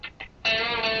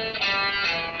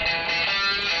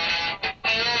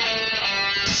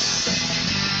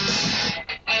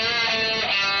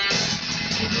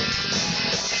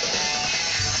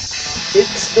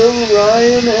It's the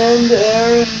Ryan and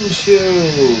Aaron Show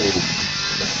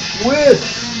with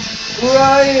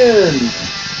Ryan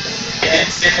Can't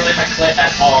stimulate my clit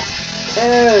at all.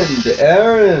 and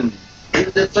Aaron.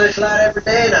 Use the flashlight every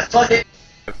day and I fucking...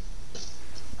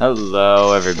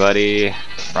 Hello everybody,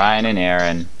 Ryan and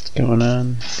Aaron. What's going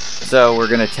on? So we're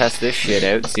gonna test this shit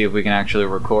out, see if we can actually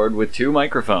record with two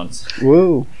microphones.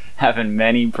 Woo! Having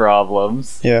many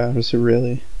problems. Yeah, was it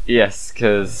really? Yes,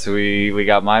 because we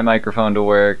got my microphone to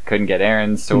work, couldn't get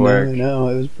Aaron's to work. No,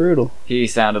 it was brutal. He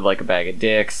sounded like a bag of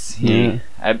dicks. He, Yeah.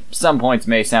 at some points,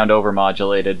 may sound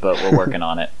overmodulated, but we're working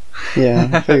on it. Yeah,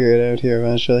 I'll figure it out here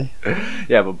eventually.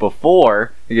 Yeah, but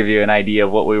before, to give you an idea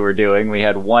of what we were doing, we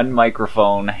had one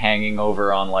microphone hanging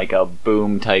over on like a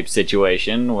boom type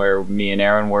situation where me and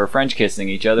Aaron were French kissing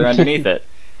each other underneath it.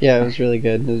 Yeah, it was really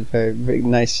good. It was a very, very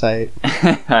nice sight.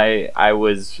 I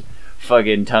was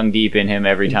fucking tongue deep in him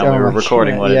every time Oh we were my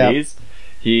recording God, one yeah. of these.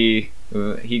 He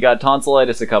got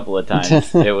tonsillitis a couple of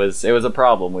times. it was a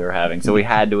problem we were having, so we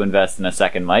had to invest in a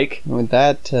second mic. With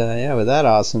that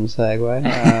awesome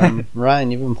segue, Ryan,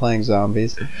 you've been playing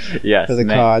zombies Yes, for the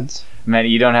CODs. Man,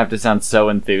 you don't have to sound so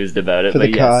enthused about it. For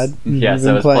but the yes, COD? yes, You've I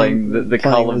been was playing the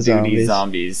Call of the Duty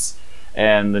Zombies,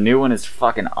 and the new one is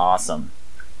fucking awesome.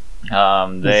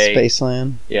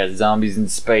 Spaceland. Yeah, zombies in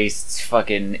space. It's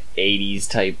fucking 80s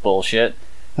type bullshit.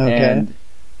 Okay. And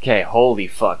okay, holy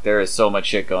fuck, there is so much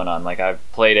shit going on. Like, I've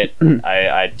played it.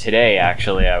 I today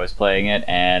actually I was playing it,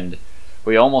 and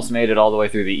we almost made it all the way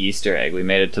through the Easter egg. We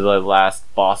made it to the last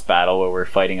boss battle where we're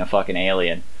fighting a fucking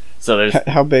alien. So there's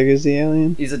How big is the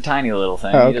alien? he's a tiny little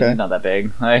thing. Oh, He's okay. not that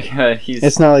big. Like he's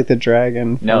It's not like the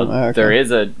dragon. no, okay. there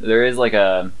is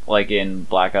like in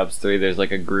Black Ops 3. There's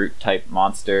like a Groot type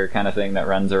monster kind of thing that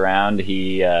runs around.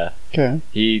 Okay.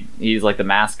 He's like the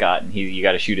mascot, and you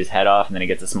got to shoot his head off, and then he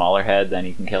gets a smaller head, then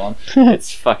you can kill him.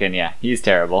 It's fucking he's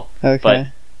terrible. Okay.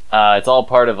 But it's all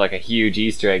part of like a huge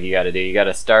Easter egg you got to do. You got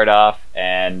to start off,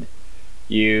 and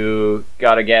you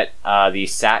got to get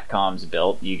these satcoms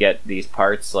built. You get these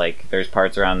parts, like there's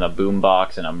parts around the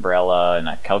boombox, an umbrella, and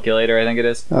a calculator, I think it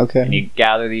is. Okay. And you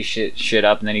gather these shit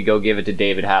up, and then you go give it to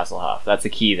David Hasselhoff. That's the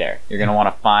key there. You're going to want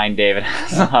to find David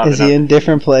Hasselhoff. Is he in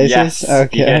different places? Yes.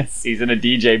 Okay. Yes, he's in a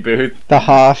DJ booth. The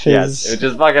Hoff Yes, is. which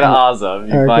is fucking awesome.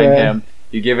 You Okay. find him,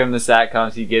 you give him the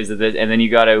satcoms, he gives it this, and then you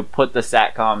got to put the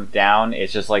satcom down.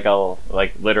 It's just like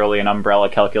literally an umbrella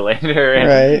calculator and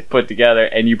Right. put together,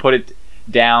 and you put it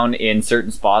down in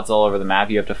certain spots all over the map.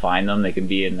 You have to find them. They can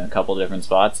be in a couple different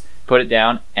spots. Put it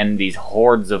down, and these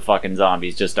hordes of fucking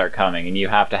zombies just start coming, and you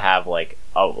have to have like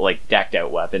decked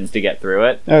out weapons to get through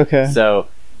it. Okay. So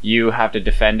you have to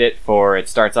defend it for, it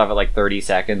starts off at like 30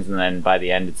 seconds, and then by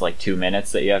the end it's like 2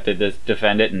 minutes that you have to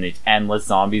defend it, and these endless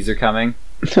zombies are coming.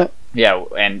 Yeah,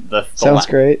 and the Sounds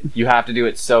great. you have to do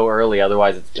it so early,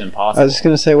 otherwise it's impossible. I was just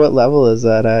gonna say, what level is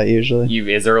that at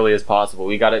usually? As early as possible.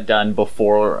 We got it done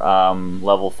before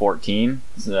level 14.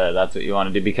 So that's what you want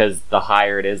to do, because the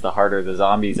higher it is, the harder the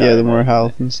zombies are. Yeah, the more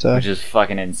health and stuff. Which is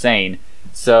fucking insane.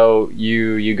 So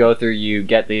you go through, you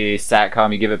get the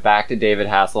satcom, you give it back to David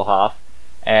Hasselhoff,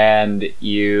 and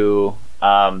you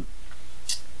got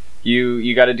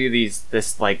to do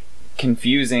this like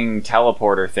confusing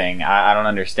teleporter thing. I don't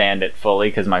understand it fully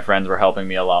because my friends were helping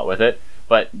me a lot with it.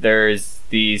 But there's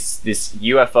this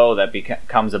UFO that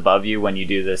comes above you when you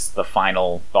do the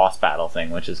final boss battle thing,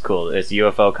 which is cool. This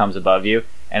UFO comes above you,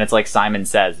 and it's like Simon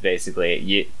Says,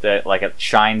 basically. Like it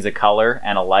shines a color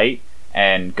and a light,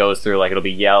 and goes through, like, it'll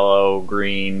be yellow,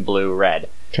 green, blue, red.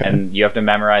 Okay. And you have to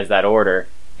memorize that order.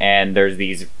 And there's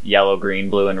these yellow, green,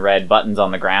 blue, and red buttons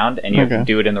on the ground, and you have to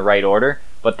do it in the right order.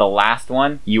 But the last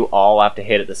one, you all have to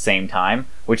hit at the same time,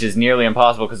 which is nearly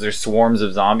impossible because there's swarms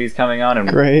of zombies coming on, and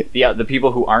Great. the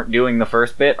people who aren't doing the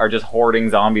first bit are just hoarding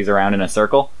zombies around in a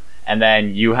circle, and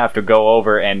then you have to go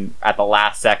over and at the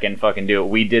last second fucking do it.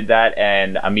 We did that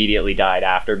and immediately died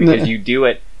after, because you do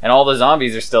it and all the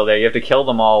zombies are still there. You have to kill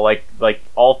them all. Like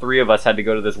all three of us had to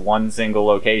go to this one single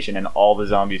location, and all the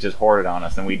zombies just hoarded on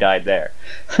us, and we died there.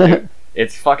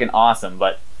 It's fucking awesome,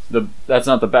 but that's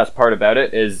not the best part about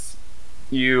it. Is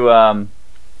you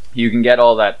can get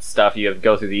all that stuff. You have to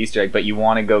go through the Easter egg, but you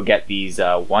want to go get these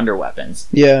wonder weapons.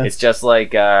 Yeah. It's just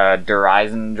like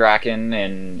Draken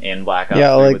in Black Ops.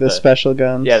 Yeah, 3 like with the special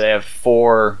guns. Yeah, they have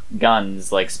 4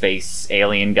 guns, like space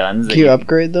alien guns. Can you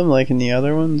upgrade them like in the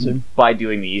other ones? Or? By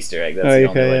doing the Easter egg. That's Oh, the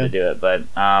okay, only way yeah. to do it. But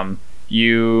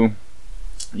you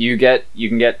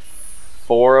can get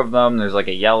 4 of them. There's like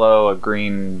a yellow, a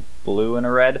green, blue, and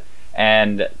a red.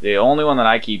 And the only one that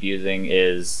I keep using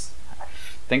is, I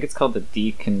think it's called the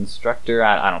Deconstructor.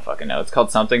 I don't fucking know. It's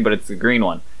called something, but it's the green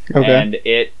one. Okay. And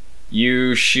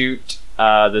you shoot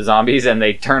the zombies and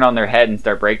they turn on their head and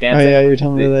start breakdancing. Oh yeah, you're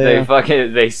telling me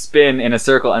that. They spin in a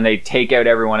circle and they take out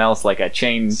everyone else like a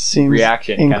chain Seems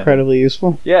reaction. incredibly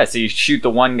useful. Yeah, so you shoot the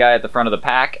one guy at the front of the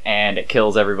pack and it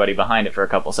kills everybody behind it for a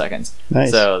couple seconds.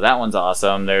 Nice. So that one's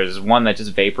awesome. There's one that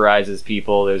just vaporizes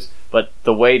people. But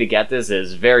the way to get this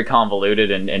is very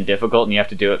convoluted and difficult, and you have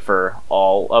to do it for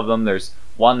all of them. There's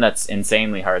one that's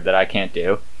insanely hard that I can't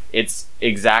do. It's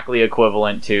exactly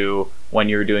equivalent to when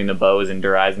you were doing the bows in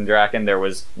Der Eisendrachen. There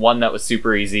was one that was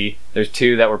super easy. There's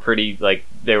two that were pretty, like,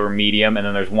 they were medium, and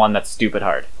then there's one that's stupid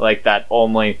hard. Like, that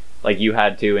only, like, you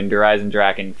had to, in Der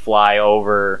Eisendrachen, fly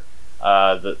over,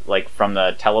 from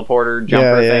the teleporter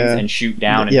jumper things and shoot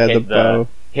down and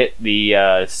hit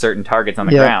the certain targets on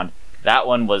the ground. That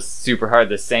one was super hard.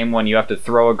 The same one, you have to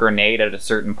throw a grenade at a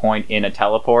certain point in a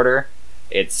teleporter.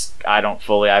 I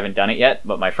haven't done it yet,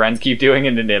 but my friends keep doing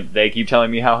it, and they keep telling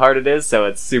me how hard it is, so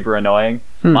it's super annoying.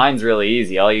 Mine's really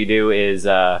easy. All you do is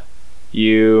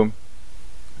you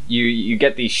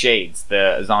get these shades.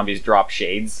 The zombies drop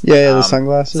shades. The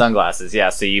sunglasses. Sunglasses, yeah.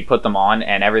 So you put them on,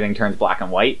 and everything turns black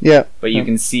and white. Yeah. But you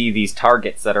can see these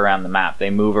targets that are around the map. They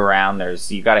move around.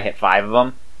 You got to hit 5 of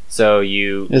them. So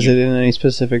Is it in any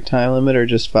specific time limit or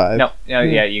just 5? No,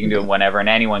 yeah, you can do it whenever, and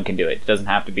anyone can do it. It doesn't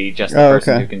have to be just the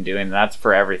person who can do it, and that's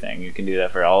for everything. You can do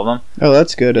that for all of them. Oh,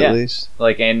 that's good, at least.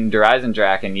 Like, in Der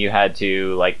Eisendrachen, you had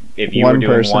to, like, if you were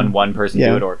doing one person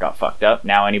do it or it got fucked up.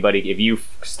 Now if you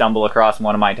stumble across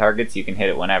one of my targets, you can hit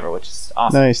it whenever, which is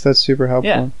awesome. Nice, that's super helpful.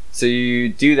 Yeah, so you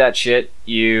do that shit,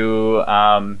 you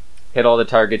hit all the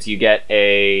targets, you get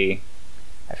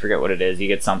I forget what it is. You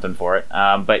get something for it.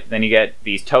 But then you get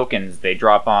these tokens. They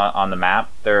drop on the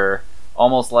map. They're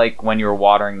almost like when you were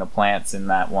watering the plants in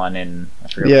that one in... I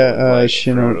forget what it was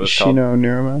Shino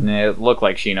Nurma. It looked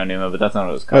like Shino Numa, but that's not what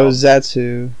it was called. Oh,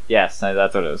 Zetsu. Yes,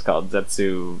 that's what it was called.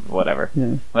 Zetsu whatever.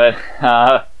 Yeah. But,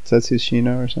 Zetsu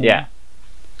Shino or something? Yeah.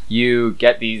 You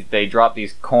get these... They drop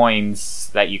these coins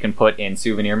that you can put in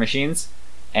souvenir machines.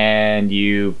 And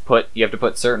you have to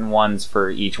put certain ones for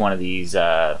each one of these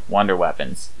wonder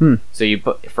weapons. So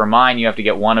for mine, you have to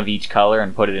get one of each color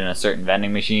and put it in a certain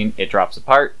vending machine. It drops a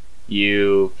part.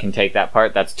 You can take that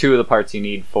part. That's 2 of the parts you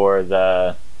need for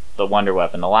the wonder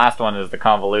weapon. The last one is the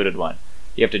convoluted one.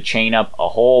 You have to chain up a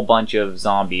whole bunch of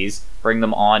zombies, bring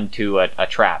them onto a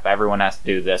trap. Everyone has to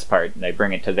do this part. They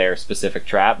bring it to their specific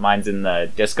trap. Mine's in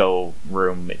the disco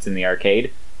room. It's in the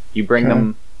arcade. You bring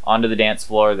them onto the dance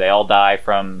floor. They all die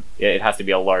from... It has to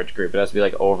be a large group. It has to be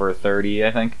like over 30,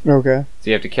 I think. Okay. So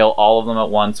you have to kill all of them at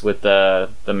once with the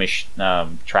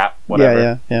trap,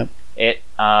 whatever. Yeah.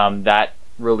 That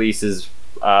releases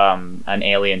an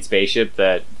alien spaceship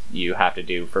that you have to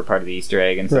do for part of the Easter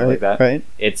egg and stuff like that. Right.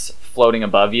 It's floating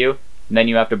above you. And then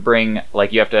you have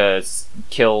to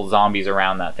kill zombies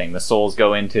around that thing. The souls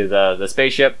go into the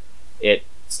spaceship. It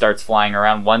starts flying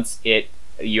around.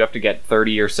 You have to get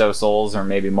 30 or so souls or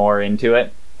maybe more into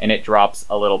it, and it drops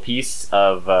a little piece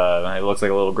of it looks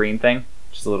like a little green thing,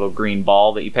 just a little green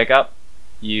ball that you pick up.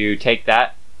 You take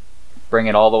that, bring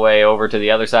it all the way over to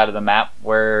the other side of the map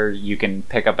where you can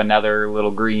pick up another little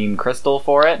green crystal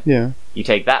for it. Yeah. You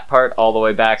take that part all the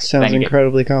way back. Sounds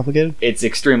incredibly complicated. It's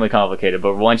extremely complicated,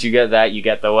 but once you get that, you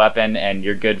get the weapon, and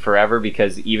you're good forever,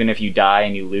 because even if you die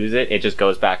and you lose it, it just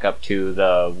goes back up to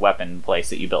the weapon place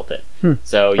that you built it.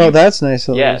 So that's nice.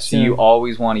 So you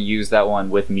always want to use that one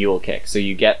with Mule Kick. So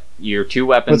you get your 2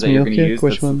 weapons that you're going to use.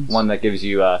 Which ones? One that gives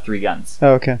you 3 guns.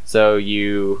 Oh, okay. So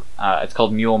it's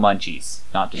called Mule Munchies,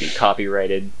 not to be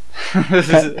copyrighted.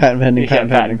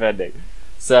 Patent pending.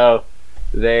 So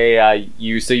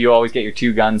you always get your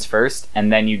 2 guns first,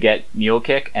 and then you get Mule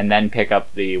Kick, and then pick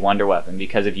up the Wonder Weapon,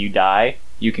 because if you die,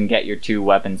 you can get your 2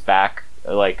 weapons back.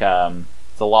 Like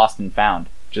it's a Lost and Found,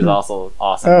 which is also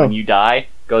awesome. When you die,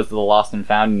 goes to the Lost and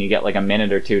Found, and you get like a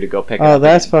minute or 2 to go pick it up. Oh,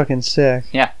 that's fucking sick.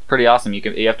 Yeah, pretty awesome.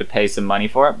 You have to pay some money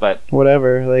for it, but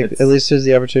whatever. Like, at least there's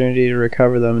the opportunity to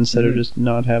recover them instead of just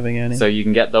not having any. So you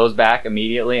can get those back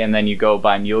immediately, and then you go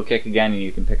buy Mule Kick again, and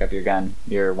you can pick up your gun,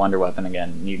 your Wonder Weapon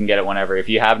again. You can get it whenever. If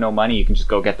you have no money, you can just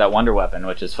go get that Wonder Weapon,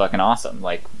 which is fucking awesome.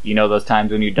 Like, those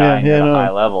times when you die and you're at a high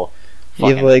level.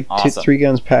 You have like awesome. 2-3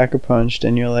 guns pack-a-punched,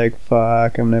 and you're like,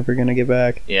 fuck, I'm never gonna get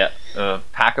back. Yeah,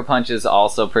 pack-a-punch is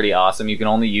also pretty awesome. You can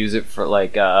only use it for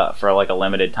a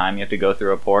limited time. You have to go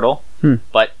through a portal,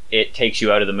 but it takes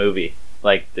you out of the movie.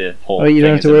 Like the whole. Oh, you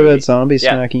don't have to worry about zombies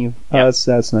smacking you. Oh, that's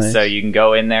nice. So you can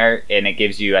go in there, and it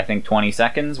gives you, I think, 20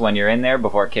 seconds when you're in there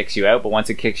before it kicks you out. But once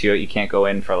it kicks you out, you can't go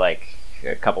in for like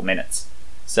a couple minutes.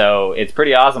 So it's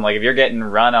pretty awesome. Like, if you're getting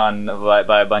run on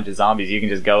by a bunch of zombies, you can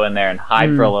just go in there and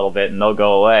hide for a little bit, and they'll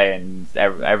go away, and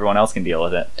everyone else can deal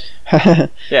with it.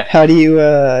 Yeah. How do you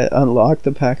unlock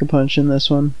the Pack-a-Punch in this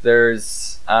one?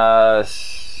 There's I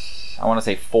want to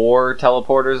say 4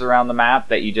 teleporters around the map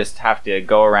that you just have to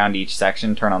go around each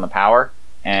section, turn on the power,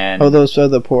 and those are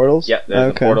the portals? Yep,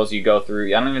 there's the portals you go through.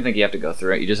 I don't even think you have to go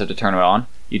through it. You just have to turn it on.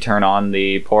 You turn on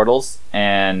the portals,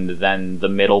 and then the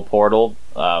middle portal,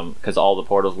 because all the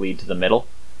portals lead to the middle.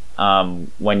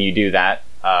 When you do that,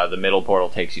 the middle portal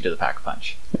takes you to the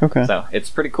Pack-a-Punch. Okay. So it's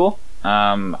pretty cool.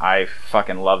 I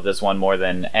fucking love this one more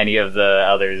than any of the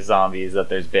other zombies that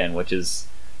there's been, which is...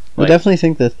 I definitely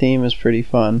think the theme is pretty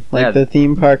fun. Like, Yeah. the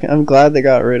theme park, I'm glad they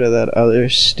got rid of that other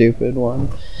stupid one.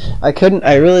 I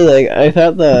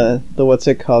thought the what's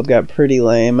it called got pretty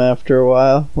lame after a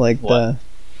while. Like, What?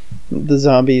 the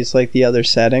zombies, like, the other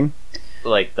setting.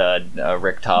 Like the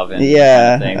Rick Tobin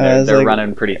Yeah, thing. I was They're like-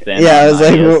 running pretty thin. Yeah, I was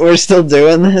like, ideas. we're still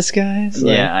doing this, guys?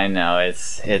 Like, Yeah, I know.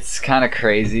 It's kind of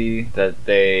crazy that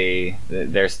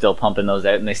they're still pumping those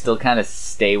out, and they still kind of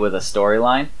stay with a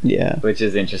storyline, yeah. which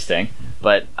is interesting.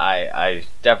 But I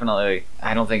definitely,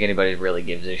 I don't think anybody really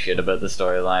gives a shit about the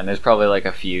storyline. There's probably like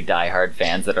a few diehard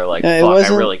fans that are like, Yeah,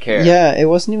 fuck, I really care. Yeah, it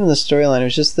wasn't even the storyline. It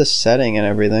was just the setting and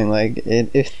everything. Like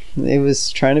it was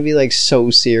trying to be like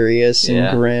so serious and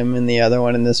Yeah. grim, and the other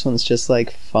one, and this one's just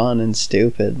like fun and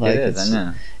stupid. Like It is, I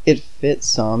know. it fits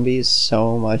zombies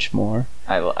so much more.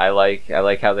 I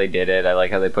like how they did it. I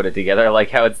like how they put it together. I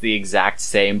like how it's the exact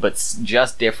same, but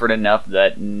just different enough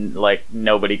that like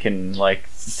nobody can like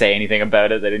say anything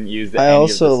about it. They didn't use. I any of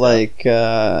also the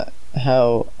stuff. like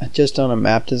how just on a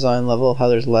map design level, how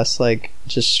there's less like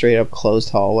just straight up closed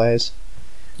hallways.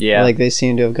 Yeah, Like they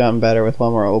seem to have gotten better with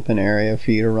one more open area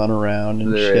for you to run around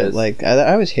and There shit. is. Like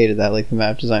I always hated that. Like the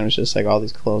map design was just like all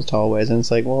these closed hallways, and it's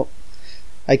like, well,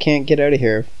 I can't get out of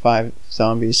here if 5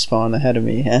 zombies spawn ahead of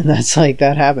me, and that's like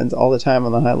that happens all the time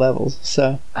on the high levels.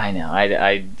 So I know.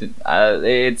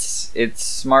 It's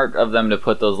smart of them to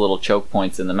put those little choke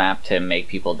points in the map to make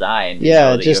people die. And you know yeah,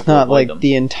 that you just have to not avoid like them.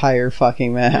 the entire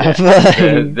fucking map.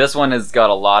 This one has got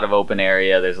a lot of open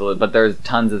area. But there's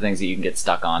tons of things that you can get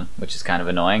stuck on, which is kind of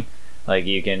annoying. Like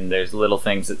there's little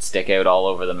things that stick out all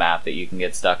over the map that you can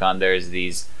get stuck on. There's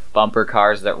these bumper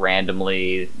cars that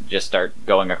randomly just start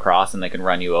going across and they can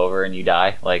run you over and you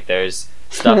die. Like there's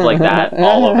stuff like that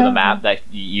all over the map that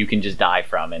you can just die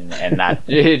from, and that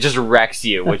it just wrecks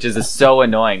you, which is so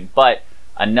annoying. But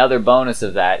another bonus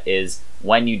of that is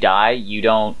when you die, you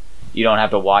don't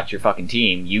have to watch your fucking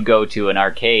team. You go to an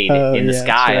arcade in the yeah,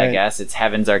 sky, that's right. I guess. It's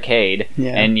Heaven's Arcade.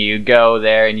 Yeah. And you go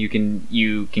there and you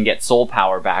can get soul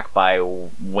power back by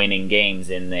winning games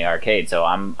in the arcade. So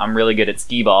I'm really good at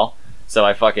skee ball. So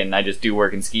I just do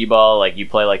work in skee ball. Like you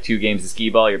play like 2 games of skee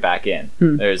ball, you're back in.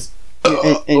 There's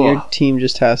and your team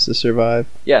just has to survive.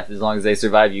 yeah, as long as they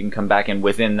survive, you can come back in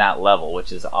within that level,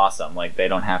 which is awesome. Like they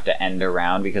don't have to end a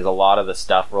round because a lot of the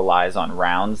stuff relies on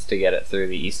rounds to get it through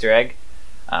the Easter egg.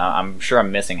 I'm sure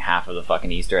I'm missing half of the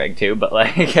fucking Easter egg too, but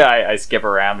like I skip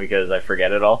around because I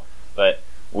forget it all. But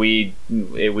we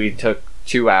took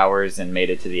 2 hours and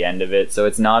made it to the end of it, so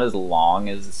it's not as long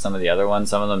as some of the other ones.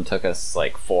 Some of them took us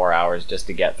like 4 hours just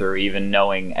to get through, even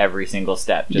knowing every single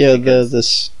step.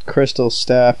 This crystal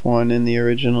staff one in the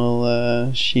original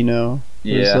Shino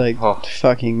was like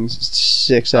fucking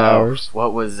 6 hours.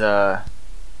 What was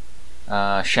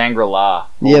Shangri-La?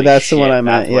 Yeah, Holy that's the one shit, I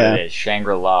meant, That's what yeah. it is.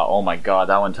 Shangri-La. Oh my god,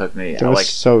 that one took me It was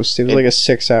so stupid. It was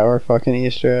like a 6-hour fucking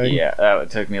Easter egg. yeah, that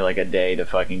took me like a day to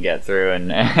fucking get through,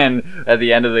 and at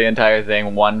the end of the entire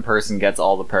thing, one person gets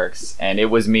all the perks, and it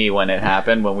was me when it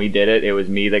happened. When we did it, it was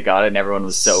me that got it, and everyone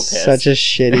was so pissed. Such a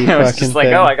shitty I was fucking just like,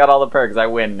 thing. oh, I got all the perks, I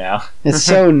win now. It's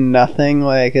so nothing.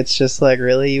 Like it's just like,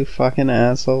 really, you fucking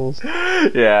assholes.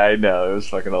 Yeah, I know, it was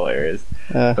fucking hilarious.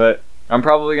 But I'm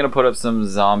probably going to put up some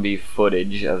zombie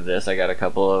footage of this. I got a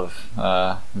couple of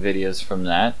videos from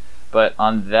that. But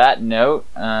on that note,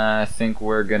 I think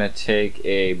we're going to take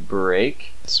a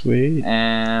break. Sweet.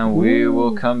 And we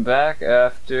will come back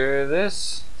after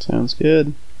this. Sounds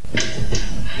good.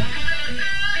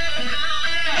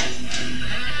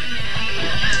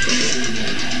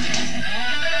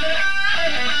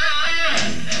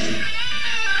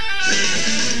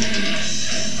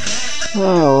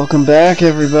 Oh, welcome back,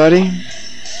 everybody.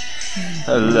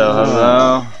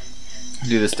 Hello.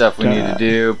 Do the stuff we need to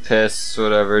do. Piss,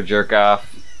 whatever, jerk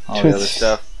off, all the other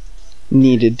stuff.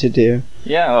 Needed to do.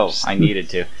 Yeah, I needed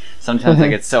to. Sometimes I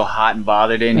get so hot and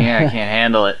bothered in here, I can't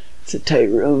handle it. It's a tight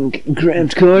room,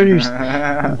 cramped quarters. What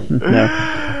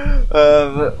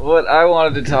I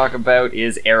wanted to talk about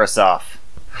is Airsoft.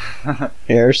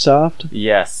 Airsoft?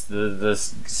 Yes, the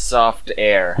soft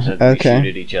air that Okay. we shoot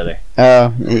at each other.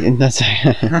 Oh, that's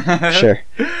sure.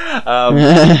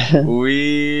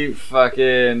 We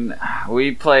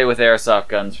play with airsoft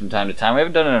guns from time to time. We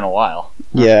haven't done it in a while.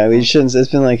 Yeah, we shouldn't.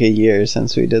 It's been like a year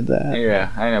since we did that.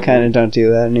 Yeah, I know. Kind of don't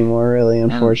do that anymore, really,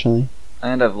 unfortunately.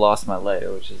 And I've lost my leg,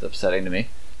 which is upsetting to me.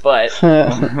 But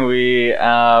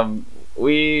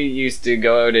we used to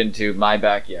go out into my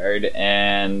backyard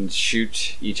and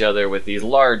shoot each other with these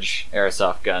large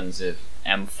airsoft guns, a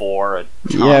M4, a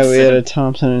Thompson. Yeah, we had a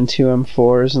Thompson and two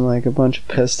M4s and like a bunch of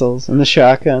pistols and the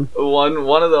shotgun. One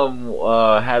of them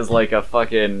has like a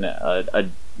fucking a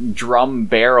drum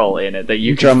barrel in it that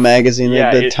you Drum can, magazine,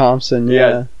 like the Thompson,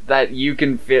 yeah. That you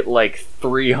can fit like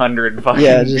 300 fucking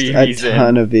Yeah, just BBs a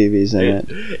ton of BBs in it.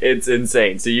 It's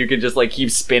insane. So you can just like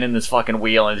keep spinning this fucking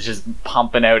wheel and it's just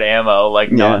pumping out ammo like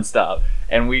nonstop.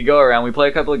 And we go around, we play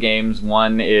a couple of games.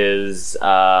 One is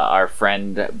our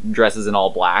friend dresses in all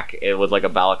black with like a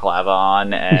balaclava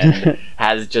on and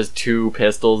has just two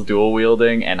pistols dual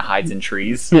wielding and hides in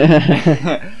trees.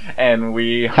 And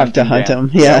we have to hunt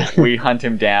him. We hunt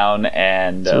him down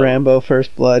and it's Rambo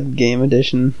First Blood game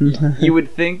edition. You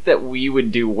would think that we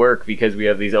would do work because we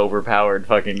have these overpowered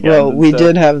fucking guns. Well, we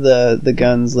did have the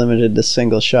guns limited to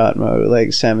single shot mode,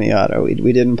 like semi-auto.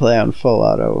 We didn't play on full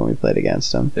auto when we played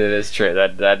against them. It is true.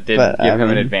 That did give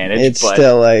him an advantage. It's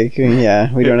still like,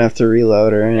 we don't have to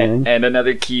reload or anything. And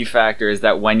another key factor is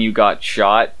that when you got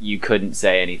shot, you couldn't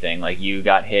say anything. Like, you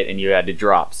got hit and you had to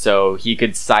drop. So he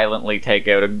could silently take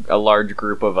out a large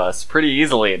group of us pretty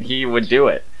easily, and he would do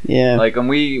it. Yeah. Like, and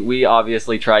we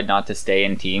obviously tried not to stay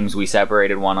in teams. We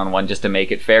separated one-on-one just to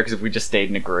make it fair, because if we just stayed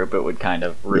in a group, it would kind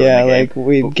of ruin the game. Yeah, like,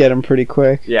 we'd get them pretty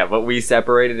quick. Yeah, but we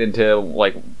separated into,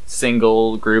 like,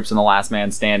 single groups, and the last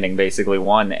man standing basically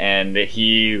won, and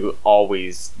he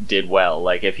always did well.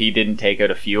 Like, if he didn't take out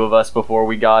a few of us before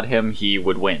we got him, he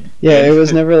would win. Yeah, it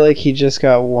was never like he just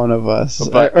got one of us,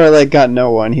 or like got no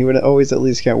one. He would always at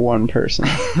least get one person.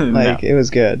 Like, it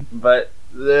was good. But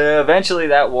eventually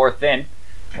that wore thin.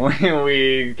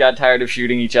 We got tired of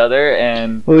shooting each other,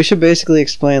 and well, we should basically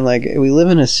explain, like, we live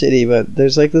in a city, but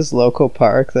there's like this local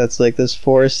park that's like this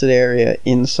forested area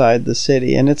inside the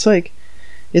city, and it's like,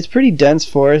 it's pretty dense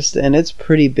forest, and it's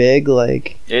pretty big.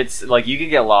 Like, it's like you could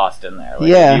get lost in there. Like,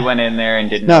 yeah, if you went in there and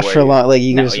didn't not know for long. Like,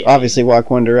 you could just obviously walk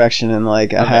one direction, and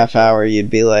like a half hour, you'd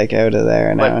be like out of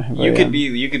there. But you could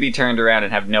be turned around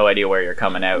and have no idea where you're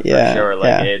coming out. For sure.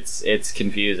 Like, it's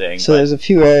confusing. So there's a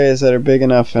few areas that are big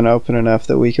enough and open enough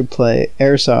that we could play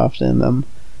airsoft in them,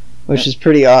 which is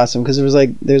pretty awesome, because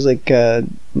there's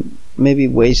maybe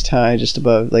waist high, just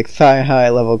above, like thigh high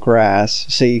level grass,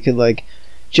 so you could like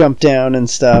jump down and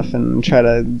stuff and try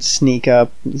to sneak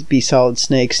up, be Solid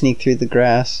Snake, sneak through the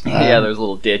grass. Yeah, there's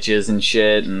little ditches and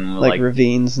shit, and like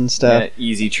ravines and stuff. Yeah,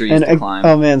 easy trees to climb.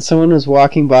 Oh man, someone was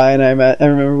walking by, and I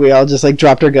remember we all just like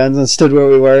dropped our guns and stood where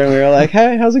we were, and we were like,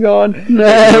 "Hey, how's it going?"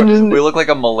 We look like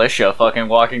a militia, fucking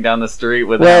walking down the street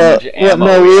with how much ammo.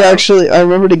 I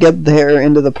remember to get there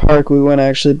into the park, we went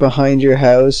actually behind your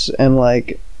house and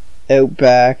like out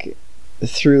back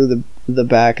through the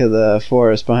back of the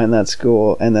forest behind that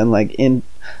school, and then like we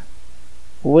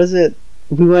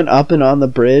went up and on the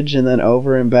bridge and then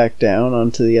over and back down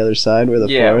onto the other side where the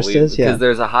forest is. Yeah, because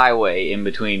there's a highway in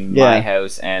between my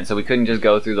house, and so we couldn't just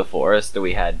go through the forest.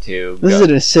 We had to. This is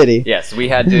in a city. Yes, we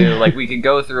had to. Like, we could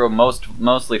go through a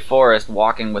mostly forest,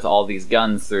 walking with all these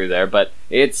guns through there, but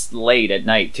it's late at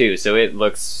night too, so it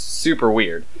looks super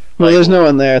weird. Well, there's no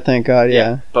one there, thank God.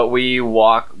 Yeah. But we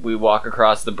walk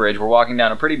across the bridge. We're walking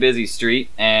down a pretty busy street,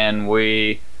 and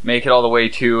we make it all the way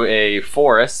to a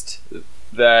forest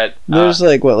that there's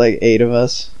like 8 of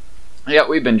us. Yeah,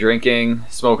 we've been drinking,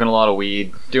 smoking a lot of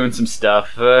weed, doing some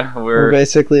stuff. We're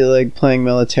basically like playing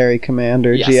military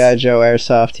commander, G.I. Joe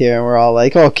Airsoft here, and we're all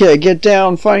like, "Okay, get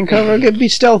down, find cover, be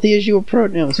stealthy as you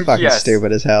approach." No, it's fucking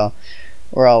stupid as hell.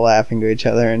 We're all laughing to each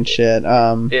other and shit.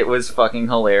 It was fucking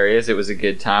hilarious. It was a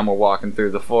good time. We're walking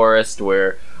through the forest.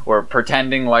 We're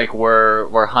pretending like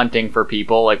we're hunting for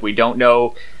people. Like, we don't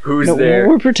know who's there.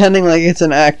 We're pretending like it's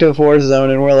an active war zone,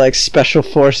 and we're like special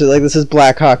forces. Like, this is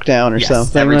Black Hawk Down or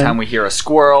something. Every time we hear a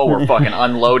squirrel, we're fucking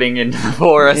unloading into the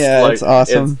forest. Yeah, like, it's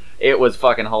awesome. It was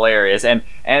fucking hilarious, and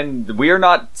we're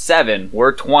not 7,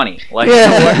 we're 20. Like,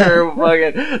 we're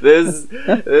fucking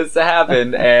this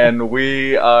happened, and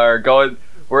we're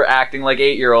acting like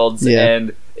 8-year-olds,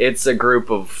 and it's a group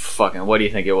of fucking, what do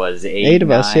you think it was? 8 of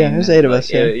us, yeah, it was 8 of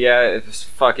us, yeah. It was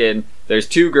fucking, there's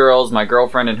 2 girls, my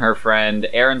girlfriend and her friend,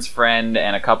 Aaron's friend,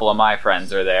 and a couple of my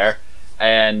friends are there,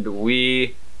 and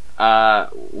we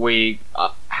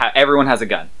had everyone has a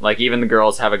gun. Like, even the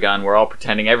girls have a gun. We're all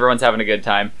pretending everyone's having a good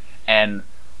time. And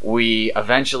we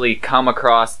eventually come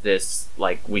across this,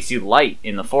 like, we see light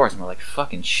in the forest, and we're like,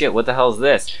 fucking shit, what the hell is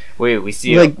this? We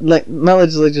see like not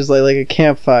just like a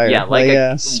campfire.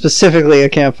 Yeah, specifically a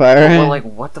campfire. We're like,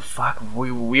 what the fuck?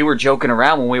 We were joking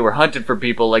around when we were hunting for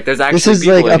people. Like, there's actually this is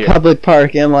people like in a here. public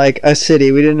park in like a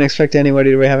city. We didn't expect anybody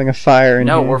to be having a fire in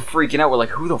No, here. we're freaking out. We're like,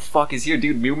 who the fuck is here,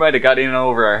 dude? We might have got in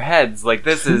over our heads. Like,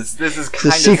 this is kind of It's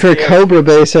a secret scary. Cobra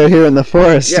base out here in the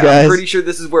forest, Yeah, guys. I'm pretty sure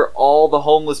this is where all the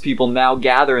homeless people now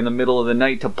gather in the middle of the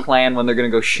night to plan when they're going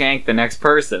to go shank the next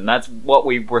person. That's what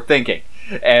we were thinking.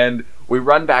 And we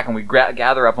run back and we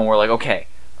gather up and we're like, okay.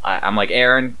 I'm like,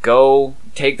 Aaron, go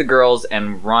take the girls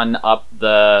and run up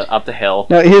the hill.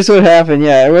 No, here's what happened.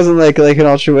 Yeah, it wasn't like an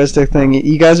altruistic thing.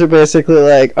 You guys are basically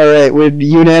like, all right, we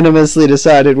unanimously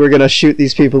decided we're gonna shoot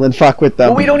these people and fuck with them.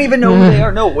 Well, we don't even know who they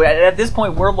are. No, at this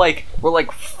point we're like,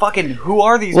 fucking, who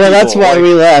are these people? Well, that's why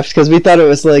we left, because we thought it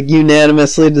was like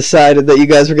unanimously decided that you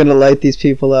guys were gonna light these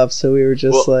people up. So we were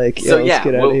just let's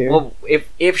get out of here. Well,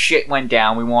 if shit went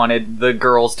down, we wanted the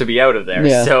girls to be out of there.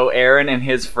 Yeah. So Aaron and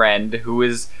his friend, who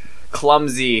is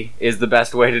clumsy is the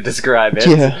best way to describe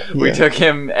it. We took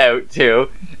him out too,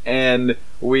 and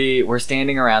we were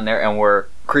standing around there and we're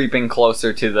creeping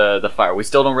closer to the fire. We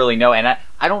still don't really know, and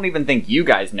I don't even think you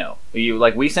guys know.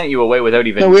 We sent you away without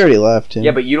even. No, we already left.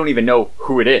 Yeah, but you don't even know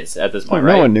who it is at this point,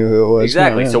 right? No one knew who it was.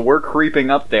 Exactly. No, yeah. So we're creeping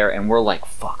up there and we're like,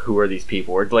 fuck, who are these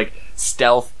people? We're like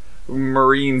stealth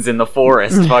Marines in the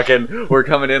forest. Fucking, we're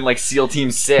coming in like SEAL Team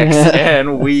 6,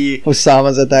 and we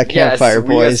Osama's at that campfire,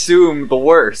 we boys. assume the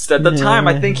worst. At the time,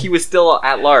 I think he was still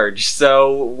at large,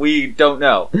 so we don't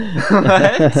know.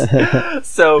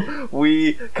 So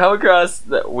we come across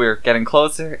we're getting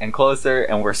closer and closer,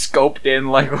 and we're scoped in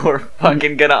like we're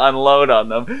fucking gonna unload on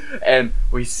them, and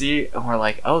we see, and we're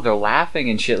like, oh, they're laughing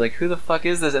and shit. Like, who the fuck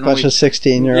is this? And Bunch of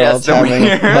 16-year-olds so having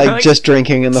like just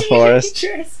drinking in the forest.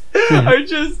 are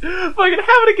just fucking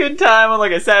having a good time on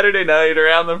like a Saturday night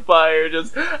around the fire.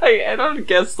 Just I don't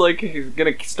guess like he's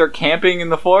gonna start camping in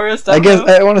the forest. I guess don't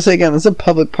know. I want to say again, it's a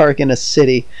public park in a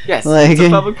city. Yes, like, it's a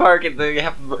public park and they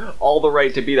have all the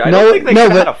right to be there. I don't think they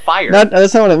could have had a fire.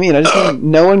 That's not what I mean. I just think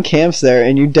no one camps there,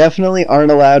 and you definitely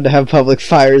aren't allowed to have public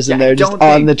fires in there just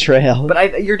on the trail.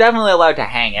 But you're definitely allowed to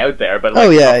hang out there. But like, oh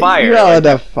yeah, a fire, you're not allowed to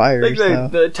have fires.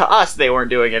 To us, they weren't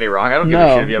doing any wrong. I don't give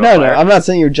a shit if you have a no, fire. I'm not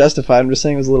saying you're justified. I'm just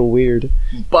saying it was a little weird.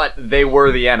 But they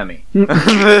were the enemy.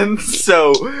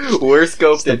 So we're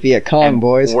scoped. It's the Viet Cong,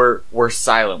 boys. We're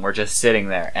silent. We're just sitting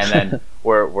there, and then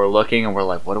we're looking, and we're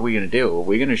like, what are we gonna do? Are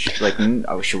we gonna shoot? Like,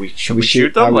 should we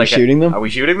shoot them? Are we shooting them? Are we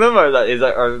shooting them?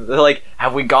 Or like,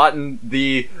 have we gotten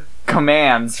the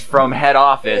commands from head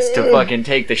office to fucking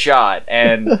take the shot?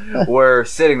 And we're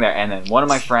sitting there, and then one of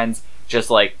my friends just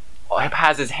like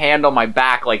has his hand on my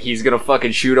back like he's gonna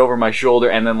fucking shoot over my shoulder,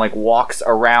 and then like walks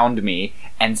around me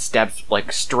and steps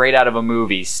like straight out of a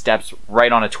movie, steps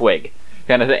right on a twig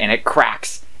kind of thing, and it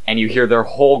cracks, and you hear their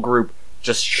whole group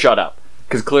just shut up,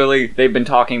 because clearly they've been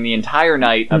talking the entire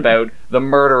night about the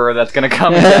murderer that's going to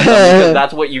come and get them, because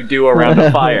that's what you do around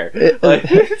a fire.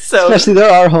 So, especially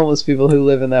there are homeless people who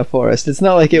live in that forest. It's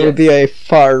not like it would be a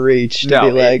far reach to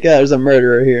be like, there's a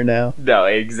murderer here now. No,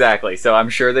 exactly. So I'm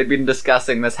sure they'd been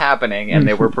discussing this happening, and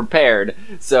they were prepared.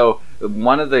 So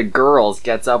one of the girls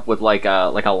gets up with like a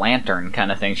lantern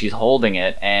kind of thing. She's holding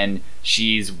it, and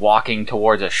she's walking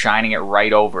towards us, shining it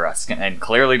right over us, and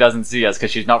clearly doesn't see us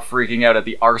because she's not freaking out at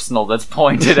the arsenal that's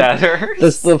pointed at her.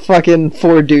 That's the fucking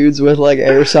 4 dudes with like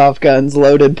airsoft guns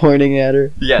loaded pointing at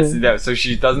her. Yes, no, so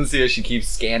she doesn't see us. She keeps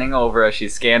scanning over us.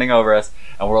 She's scanning over us,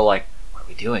 and we're like, what are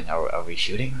we doing? Are we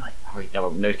shooting? Like,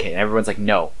 okay, and everyone's like,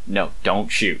 no, don't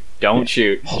shoot. Don't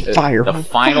shoot. Fire. The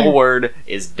final word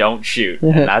is don't shoot.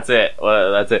 And that's it.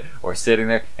 That's it. We're sitting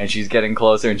there, and she's getting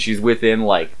closer, and she's within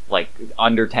like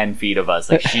under 10 feet of us.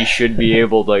 Like, she should be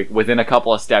able to, like, within a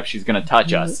couple of steps, she's gonna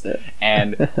touch us.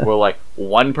 And we're like,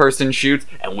 one person shoots,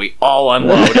 and we all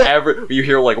unload. You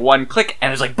hear like one click,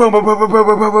 and it's like boom, boom, boom, boom, boom,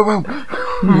 boom, boom, boom,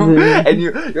 boom. And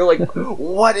you're like,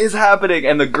 what is happening?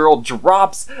 And the girl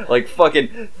drops. Like,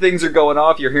 fucking things are going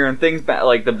off. You're hearing things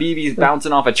like the BBs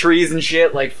bouncing off of trees and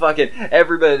shit. Like, fucking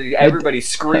everybody's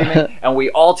screaming, and we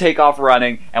all take off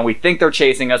running, and we think they're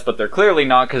chasing us, but they're clearly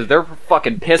not, because they're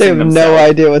fucking pissing they have themselves. No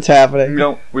idea what's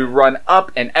happening. We run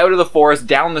up and out of the forest,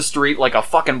 down the street like a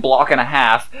fucking block and a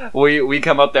half. We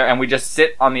come up there, and we just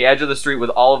sit on the edge of the street with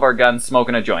all of our guns,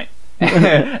 smoking a joint.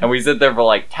 And we sit there for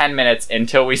like 10 minutes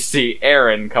until we see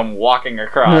Aaron come walking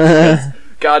across,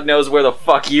 God knows where the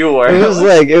fuck you were.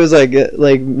 It was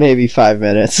like maybe 5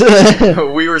 minutes.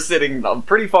 We were sitting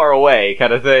pretty far away,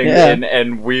 kind of thing, Yeah.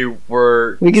 and we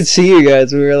were. We could see you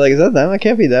guys. We were like, "Is that them? It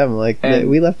can't be them." Like And-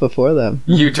 we left before them.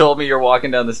 You told me you're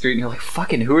walking down the street, and you're like,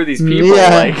 "Fucking, who are these people?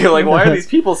 Yeah. Like, why are these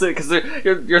people sitting?" Because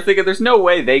you're thinking, "There's no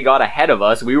way they got ahead of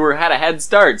us. We had a head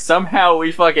start. Somehow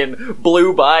we fucking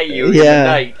blew by you in the Yeah.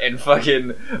 night and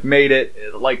fucking made it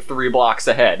like 3 blocks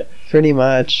ahead." Pretty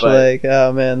much. But- Like,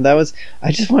 oh man, that was.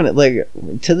 I just wanted, like,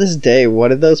 to this day, what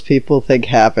did those people think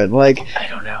happened? Like, I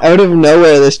don't know. out of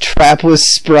nowhere, this trap was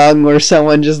sprung where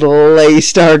someone just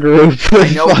laced our group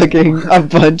with know. fucking a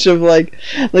bunch of like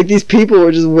these people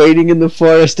were just waiting in the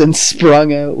forest and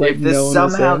sprung out. Like, If this no one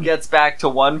was somehow there. gets back to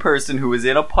one person who was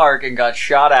in a park and got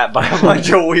shot at by a bunch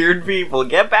of weird people,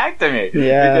 get back to me.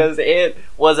 Yeah. Because it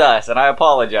was us, and I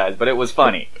apologize, but it was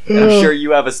funny. And I'm sure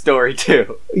you have a story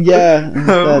too. Yeah,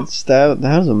 that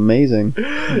was amazing.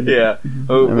 Yeah.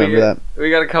 I remember that. We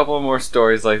got a couple more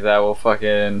stories like that. We'll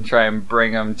fucking try and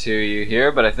bring them to you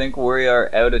here, but I think we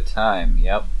are out of time.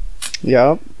 Yep.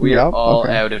 Yep. We yep. are all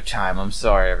okay. out of time. I'm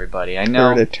sorry, everybody. I know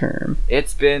Heard a term.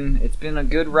 it's been a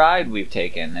good ride we've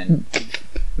taken, and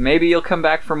maybe you'll come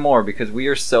back for more because we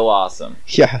are so awesome.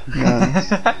 Yeah.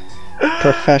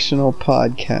 Professional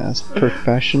podcast.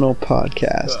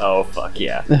 Oh fuck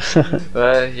yeah.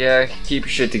 But yeah, keep your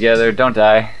shit together. Don't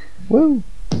die. Woo.